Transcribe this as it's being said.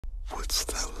Wouldst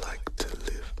thou like to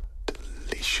live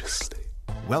deliciously?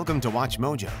 Welcome to Watch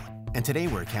Mojo, and today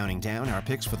we're counting down our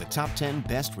picks for the top 10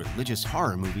 best religious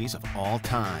horror movies of all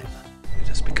time. It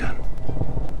has begun.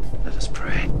 Let us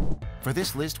pray. For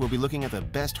this list, we'll be looking at the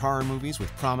best horror movies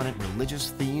with prominent religious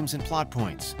themes and plot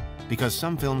points, because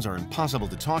some films are impossible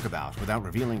to talk about without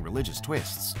revealing religious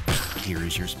twists. Here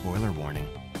is your spoiler warning.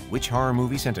 Which horror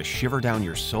movie sent a shiver down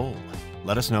your soul?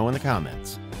 Let us know in the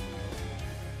comments.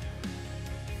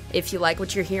 If you like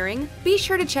what you're hearing, be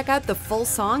sure to check out the full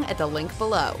song at the link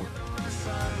below.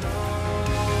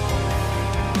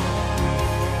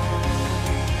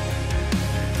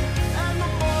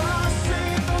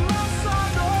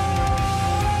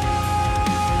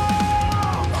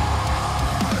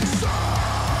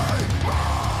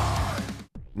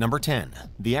 Number 10.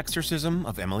 The Exorcism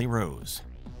of Emily Rose.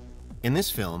 In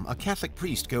this film, a Catholic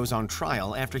priest goes on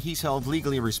trial after he's held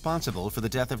legally responsible for the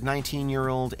death of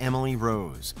 19-year-old Emily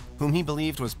Rose, whom he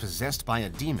believed was possessed by a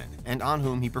demon and on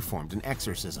whom he performed an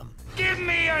exorcism. Give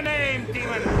me your name,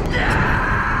 demon!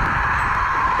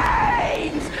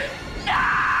 Names!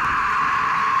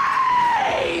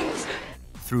 Names!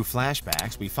 Through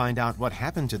flashbacks, we find out what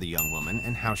happened to the young woman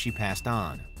and how she passed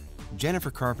on.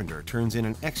 Jennifer Carpenter turns in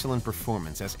an excellent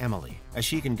performance as Emily, as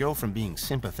she can go from being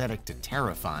sympathetic to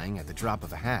terrifying at the drop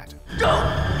of a hat.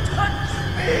 Don't touch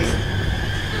me!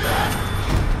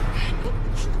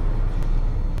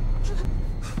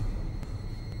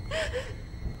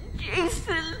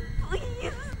 Jason,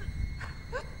 please.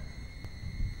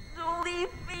 Don't leave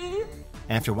me.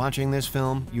 After watching this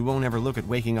film, you won't ever look at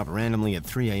waking up randomly at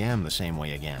 3 a.m. the same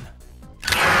way again.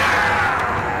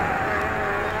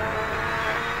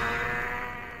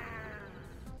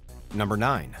 Number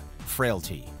 9.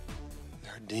 Frailty.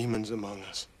 There are demons among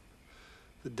us.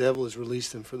 The devil has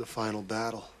released them for the final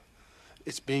battle.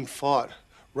 It's being fought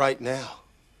right now.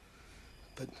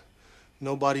 But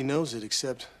nobody knows it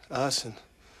except us and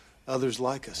others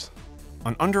like us.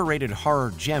 An underrated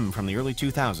horror gem from the early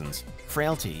 2000s,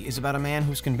 Frailty is about a man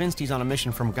who's convinced he's on a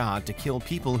mission from God to kill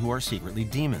people who are secretly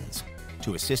demons.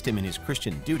 To assist him in his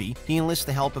Christian duty, he enlists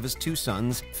the help of his two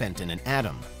sons, Fenton and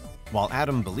Adam. While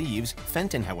Adam believes,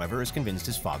 Fenton, however, is convinced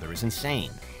his father is insane.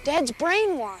 Dad's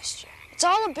brainwashed you. It's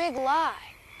all a big lie.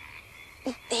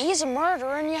 He's a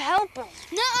murderer and you help him.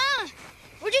 Nuh-uh!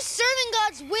 We're just serving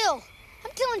God's will.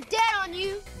 I'm killing Dad on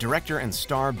you. Director and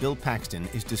star Bill Paxton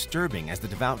is disturbing as the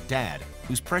devout dad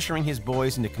who's pressuring his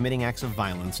boys into committing acts of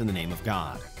violence in the name of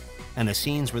God. And the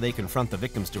scenes where they confront the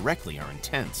victims directly are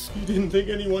intense. You didn't think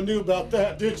anyone knew about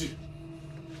that, did you?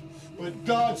 But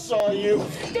God saw you.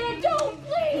 Dad, don't,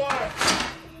 please!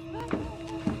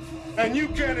 And you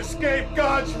can't escape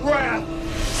God's wrath.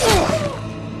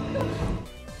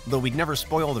 Though we'd never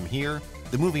spoil them here,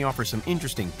 the movie offers some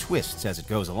interesting twists as it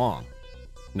goes along.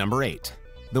 Number 8.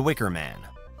 The Wicker Man.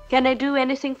 Can I do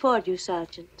anything for you,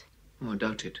 Sergeant? Oh, I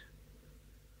doubt it.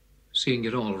 Seeing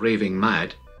it all raving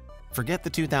mad. Forget the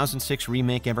 2006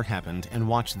 remake ever happened and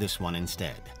watch this one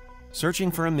instead.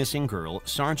 Searching for a missing girl,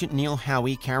 Sergeant Neil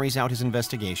Howie carries out his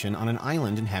investigation on an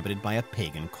island inhabited by a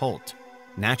pagan cult.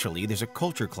 Naturally, there's a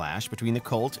culture clash between the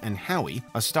cult and Howie,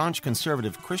 a staunch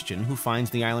conservative Christian who finds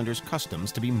the islanders'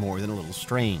 customs to be more than a little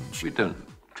strange. We don't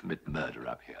commit murder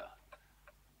up here.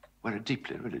 We're a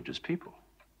deeply religious people.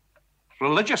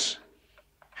 Religious?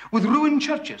 With ruined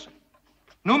churches.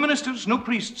 No ministers, no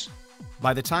priests.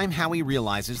 By the time Howie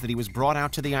realizes that he was brought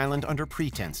out to the island under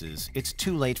pretenses, it's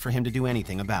too late for him to do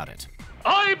anything about it.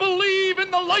 I believe in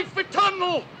the life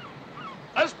eternal,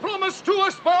 as promised to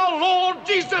us by our Lord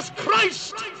Jesus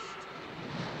Christ.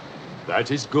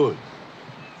 That is good,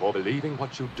 for believing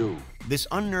what you do. This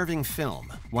unnerving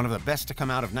film, one of the best to come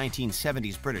out of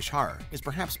 1970s British horror, is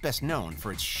perhaps best known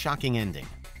for its shocking ending.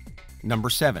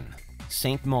 Number 7.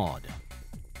 Saint Maud.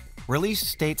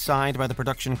 Released stateside by the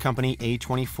production company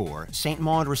A24, Saint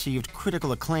Maud received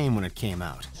critical acclaim when it came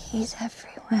out. He's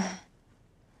everywhere.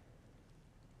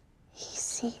 He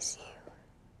sees you.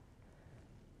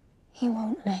 He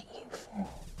won't let you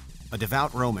fall. A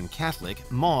devout Roman Catholic,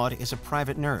 Maud is a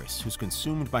private nurse who's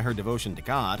consumed by her devotion to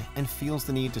God and feels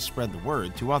the need to spread the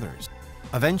word to others.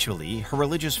 Eventually, her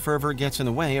religious fervor gets in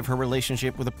the way of her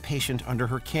relationship with a patient under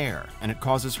her care, and it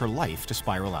causes her life to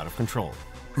spiral out of control.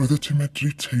 Roeddet ti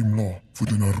medru teimlo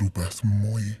fod yna rhywbeth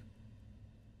mwy.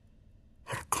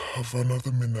 A'r cyfan oedd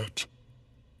y munud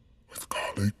oedd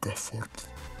cael ei gyffwrdd.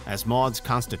 As Maud's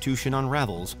constitution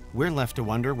unravels, we're left to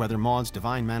wonder whether Maud's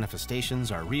divine manifestations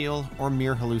are real or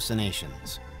mere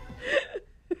hallucinations.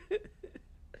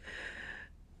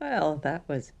 Well, that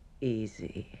was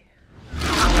easy.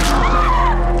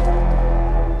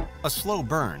 A slow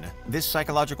burn, this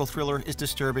psychological thriller is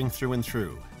disturbing through and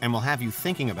through, and will have you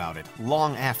thinking about it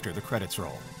long after the credits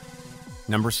roll.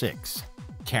 Number 6.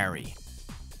 Carrie.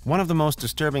 One of the most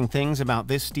disturbing things about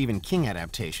this Stephen King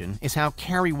adaptation is how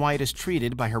Carrie White is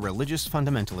treated by her religious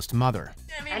fundamentalist mother.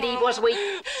 And Eve was weak.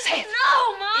 Say it.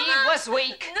 No, Mama! Eve was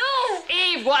weak. No!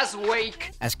 Eve was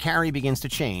weak. As Carrie begins to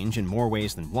change in more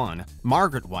ways than one,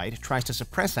 Margaret White tries to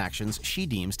suppress actions she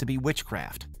deems to be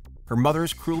witchcraft. Her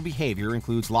mother's cruel behavior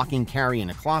includes locking Carrie in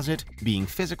a closet, being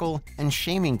physical, and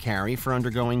shaming Carrie for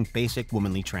undergoing basic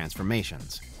womanly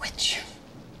transformations. Witch.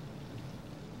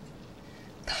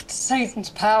 That's Satan's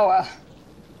power.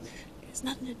 It has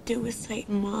nothing to do with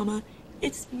Satan, Mama.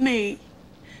 It's me.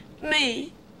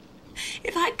 Me.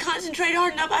 If I concentrate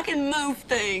hard enough, I can move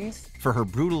things. For her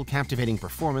brutal, captivating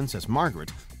performance as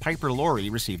Margaret, Piper Laurie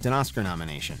received an Oscar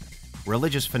nomination.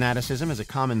 Religious fanaticism is a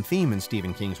common theme in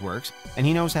Stephen King's works, and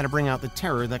he knows how to bring out the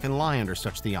terror that can lie under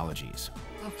such theologies.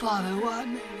 Our Father, who art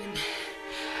in heaven,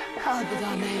 hallowed be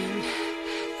thy name.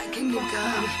 Thy kingdom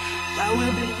come, thy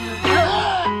will be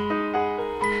done.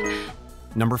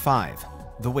 Number 5.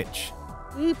 The Witch.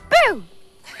 Boo!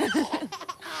 There you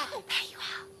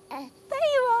are. There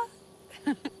you are.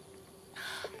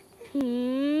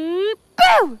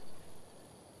 Boo!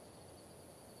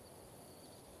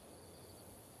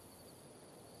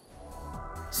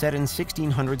 Set in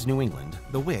 1600s New England,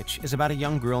 The Witch is about a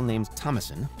young girl named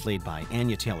Thomasin, played by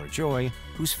Anya Taylor-Joy,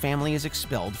 whose family is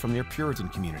expelled from their Puritan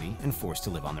community and forced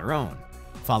to live on their own.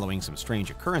 Following some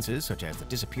strange occurrences, such as the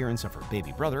disappearance of her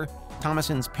baby brother,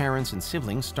 Thomasin's parents and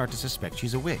siblings start to suspect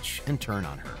she's a witch and turn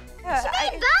on her. She's back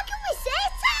and we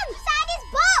Satan! Sign his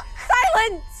book!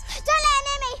 Silence! Don't let her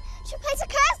near me! She'll place a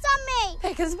curse on me!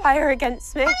 They conspire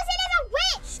against me. Thomasin is a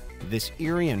witch! This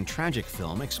eerie and tragic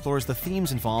film explores the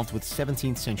themes involved with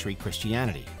 17th century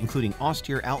Christianity, including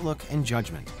austere outlook and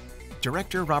judgment.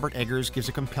 Director Robert Eggers gives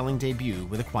a compelling debut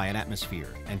with a quiet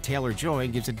atmosphere, and Taylor-Joy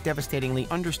gives a devastatingly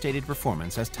understated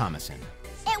performance as Thomasin.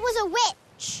 It was a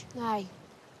witch! Aye.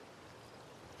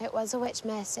 It was a witch,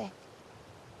 Mercy.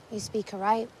 You speak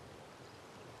right.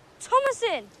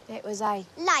 Thomasin! It was I.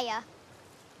 Liar.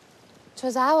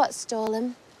 'Twas I what stole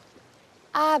him.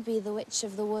 I be the witch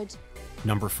of the wood.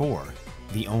 Number 4.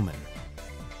 The Omen.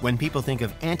 When people think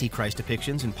of Antichrist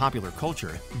depictions in popular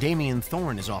culture, Damien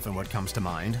Thorne is often what comes to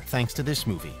mind, thanks to this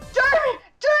movie. Damon!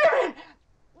 Damon!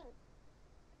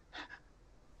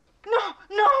 No,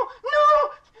 no, no,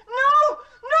 no,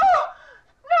 no,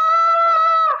 no!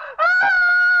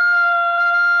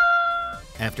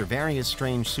 After various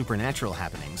strange supernatural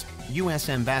happenings, U.S.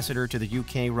 Ambassador to the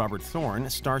UK Robert Thorne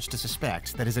starts to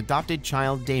suspect that his adopted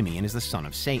child Damien is the son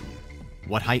of Satan.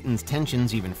 What heightens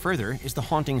tensions even further is the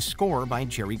haunting score by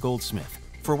Jerry Goldsmith,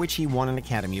 for which he won an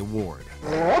Academy Award.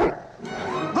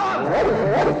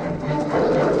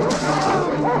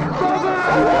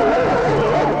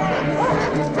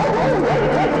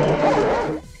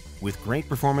 With great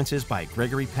performances by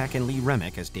Gregory Peck and Lee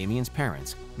Remick as Damien's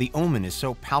parents, The Omen is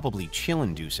so palpably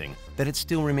chill-inducing that it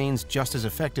still remains just as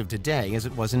effective today as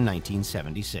it was in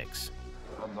 1976.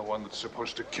 I'm the one that's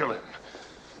supposed to kill him.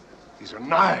 These are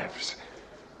knives.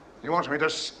 He wants me to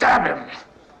stab him.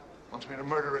 Wants me to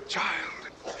murder a child.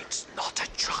 It's not a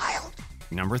child.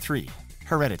 Number 3.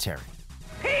 Hereditary.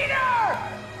 Peter!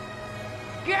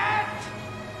 Get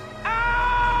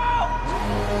out!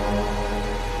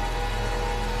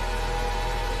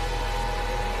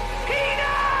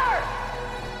 Peter!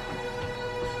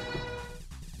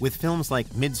 With films like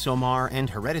Midsommar and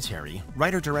Hereditary,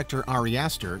 writer-director Ari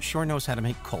Aster sure knows how to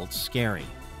make cults scary.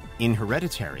 In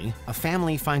Hereditary, a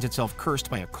family finds itself cursed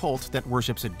by a cult that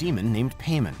worships a demon named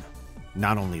Payman.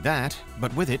 Not only that,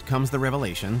 but with it comes the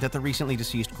revelation that the recently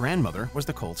deceased grandmother was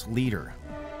the cult's leader.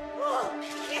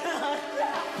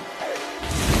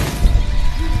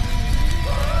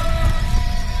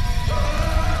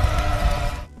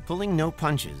 Pulling no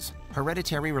punches,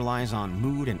 Hereditary relies on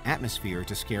mood and atmosphere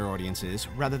to scare audiences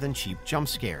rather than cheap jump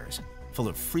scares, full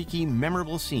of freaky,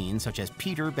 memorable scenes such as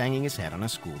Peter banging his head on a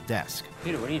school desk.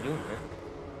 Peter, what are you doing, man?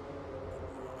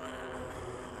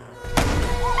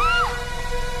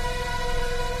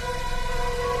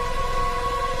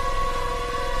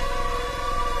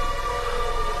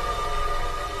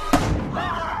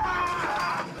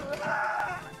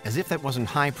 As if that wasn't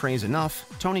high praise enough,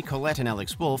 Toni Collette and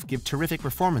Alex Wolff give terrific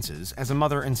performances as a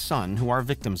mother and son who are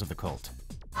victims of the cult.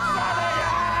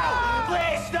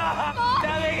 Please stop!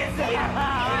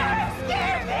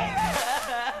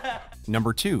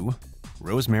 Number 2.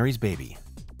 Rosemary's Baby.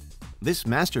 This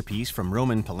masterpiece from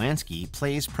Roman Polanski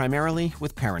plays primarily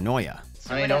with paranoia.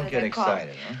 Honey, don't get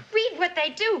excited, huh? Read what they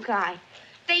do, Guy.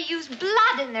 They use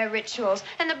blood in their rituals,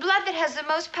 and the blood that has the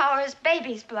most power is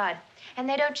baby's blood. And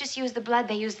they don't just use the blood,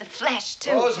 they use the flesh,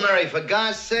 too. Rosemary, for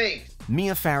God's sake!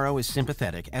 Mia Farrow is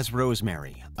sympathetic as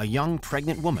Rosemary, a young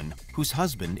pregnant woman whose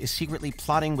husband is secretly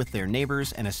plotting with their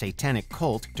neighbors and a satanic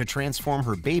cult to transform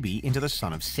her baby into the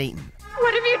son of Satan.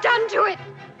 What have you done to it?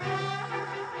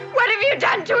 What have you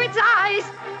done to its eyes?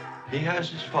 He has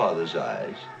his father's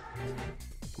eyes.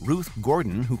 Ruth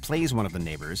Gordon, who plays one of the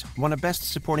neighbors, won a Best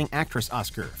Supporting Actress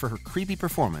Oscar for her creepy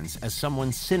performance as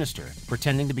someone sinister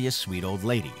pretending to be a sweet old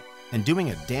lady, and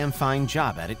doing a damn fine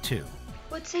job at it, too.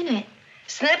 What's in it?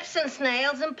 Snips and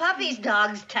snails and puppies'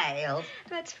 dogs' tails.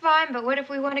 That's fine, but what if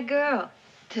we want a girl?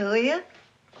 Do you?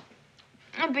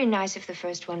 It'd be nice if the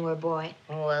first one were a boy.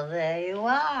 Well, there you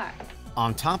are.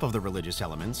 On top of the religious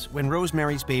elements, when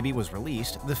Rosemary's Baby was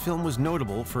released, the film was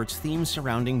notable for its themes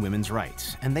surrounding women's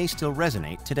rights, and they still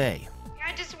resonate today.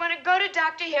 I just want to go to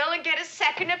Dr. Hill and get a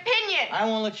second opinion. I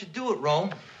won't let you do it,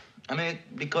 Rome. I mean,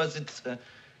 because it's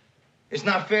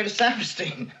not fair to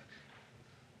Saperstein.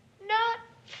 Not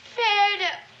fair to...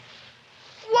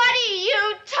 What are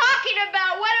you talking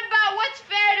about? What about what's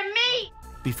fair to me?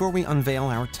 Before we unveil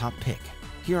our top pick,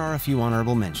 here are a few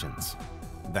honorable mentions.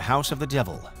 The House of the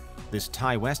Devil. This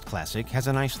Ty West classic has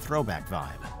a nice throwback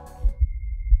vibe.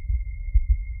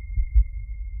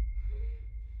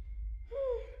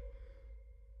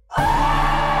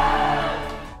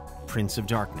 Prince of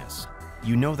Darkness.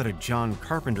 You know that a John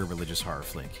Carpenter religious horror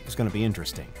flick is going to be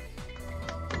interesting.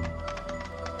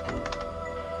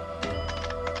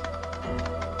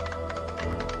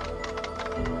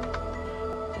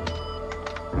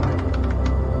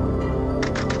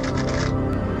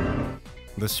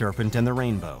 The Serpent and the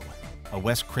Rainbow, a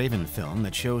Wes Craven film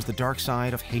that shows the dark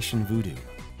side of Haitian voodoo.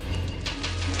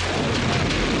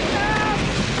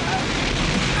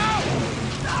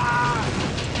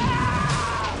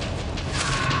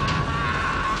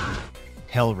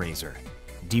 Hellraiser.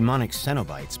 Demonic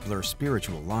Cenobites blur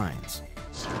spiritual lines.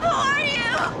 Who are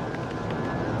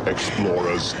you?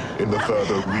 Explorers in the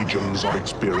further regions of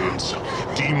experience.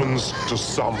 Demons to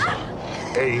some,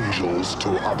 angels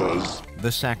to others.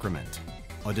 The Sacrament.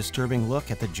 A disturbing look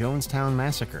at the Jonestown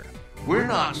Massacre. We're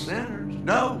not sinners.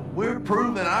 No, we're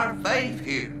proving our faith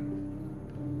here.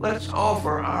 Let's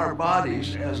offer our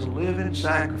bodies as a living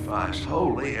sacrifice,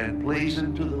 holy and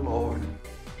pleasing to the Lord.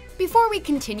 Before we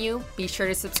continue, be sure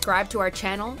to subscribe to our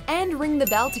channel and ring the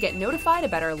bell to get notified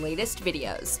about our latest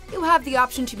videos. You'll have the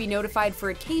option to be notified for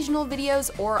occasional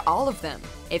videos or all of them.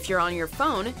 If you're on your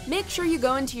phone, make sure you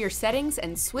go into your settings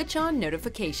and switch on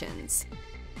notifications.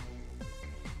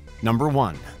 Number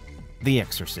 1. The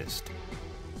Exorcist.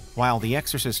 While The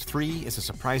Exorcist 3 is a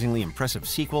surprisingly impressive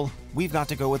sequel, we've got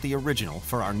to go with the original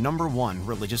for our number 1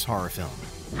 religious horror film.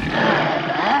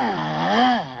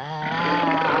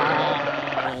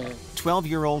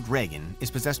 12-year-old Reagan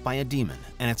is possessed by a demon,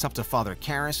 and it's up to Father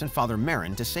Karras and Father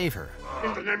Merrin to save her.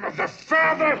 In the name of the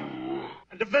Father,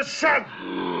 and of the Son,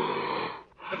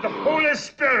 and the Holy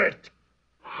Spirit,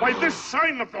 by this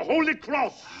sign of the Holy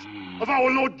Cross of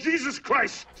our Lord Jesus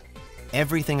Christ.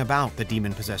 Everything about the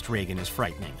demon-possessed Reagan is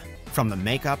frightening. From the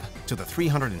makeup, to the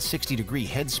 360-degree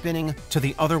head spinning, to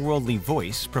the otherworldly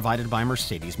voice provided by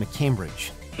Mercedes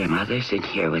McCambridge. Your mother's in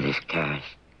here with us, Karras.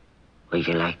 Would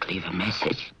you like to leave a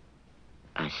message?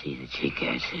 I see that she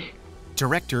gets it.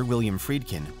 Director William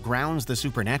Friedkin grounds the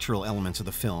supernatural elements of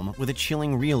the film with a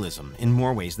chilling realism in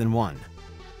more ways than one.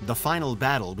 The final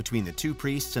battle between the two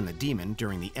priests and the demon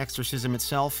during the exorcism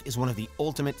itself is one of the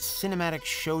ultimate cinematic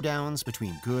showdowns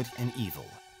between good and evil.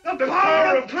 The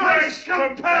power of Christ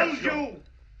compels you!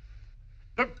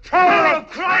 The power of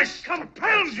Christ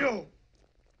compels you!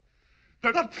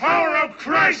 The power of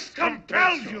Christ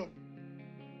compels you!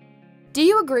 Do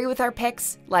you agree with our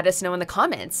picks? Let us know in the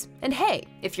comments. And hey,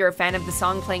 if you're a fan of the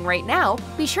song playing right now,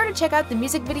 be sure to check out the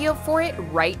music video for it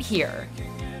right here.